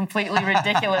something completely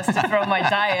ridiculous to throw my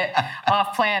diet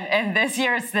off plan. And this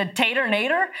year it's the Tater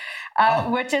Nader,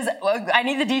 which is, I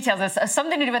need the details. It's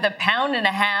something to do with 1.5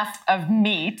 pounds of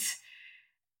meat.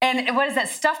 And what is that?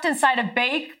 Stuffed inside a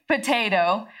baked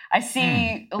potato. I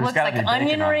see it looks like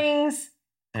onion rings.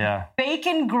 Yeah.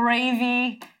 Bacon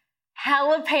gravy,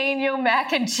 jalapeno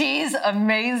mac and cheese,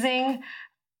 amazing.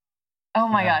 Oh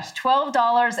my gosh,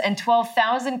 $12 and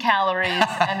 12,000 calories,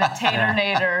 and the Tater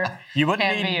Nader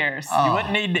can be yours. You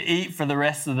wouldn't need to eat for the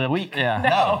rest of the week. Yeah,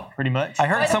 no. Pretty much. I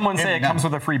heard someone say it comes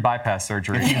with a free bypass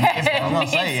surgery. If you make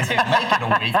it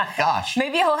a week, gosh.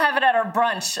 Maybe he'll have it at our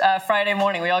brunch Friday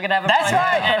morning. We all get to have a brunch. That's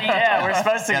right. Yeah, we're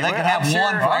supposed to. Yeah, they can have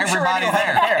one for everybody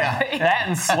there. That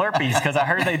and Slurpees, because I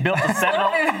heard they built a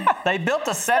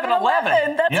 7-Eleven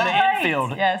in the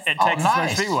infield at Texas Motor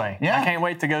Speedway. I can't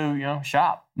wait to go,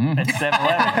 shop at 7-Eleven.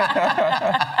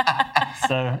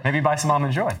 So maybe buy some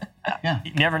Almond Joy.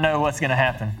 You never know what's going to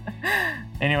happen.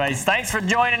 Anyways, thanks for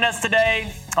joining us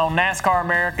today on NASCAR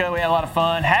America. We had a lot of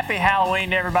fun. Happy Halloween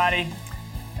to everybody.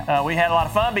 We had a lot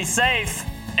of fun. Be safe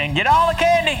and get all the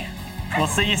candy. We'll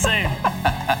see you soon.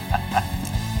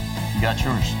 You got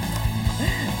yours.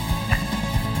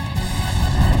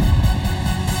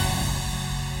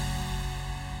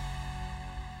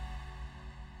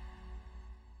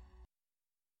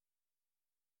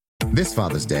 This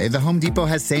Father's Day, the Home Depot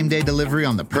has same-day delivery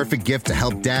on the perfect gift to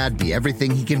help Dad be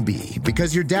everything he can be.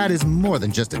 Because your dad is more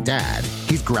than just a dad.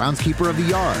 He's groundskeeper of the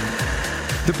yard,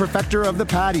 the perfecter of the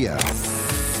patio,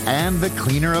 and the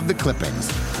cleaner of the clippings.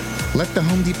 Let the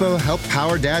Home Depot help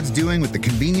power Dad's doing with the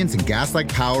convenience and gas-like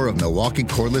power of Milwaukee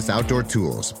cordless outdoor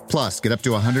tools. Plus, get up to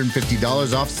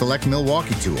 $150 off select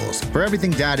Milwaukee tools. For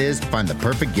everything Dad is, find the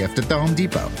perfect gift at the Home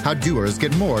Depot. How doers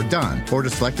get more done. Order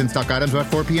select in-stock items by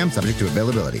 4 p.m. subject to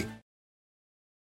availability.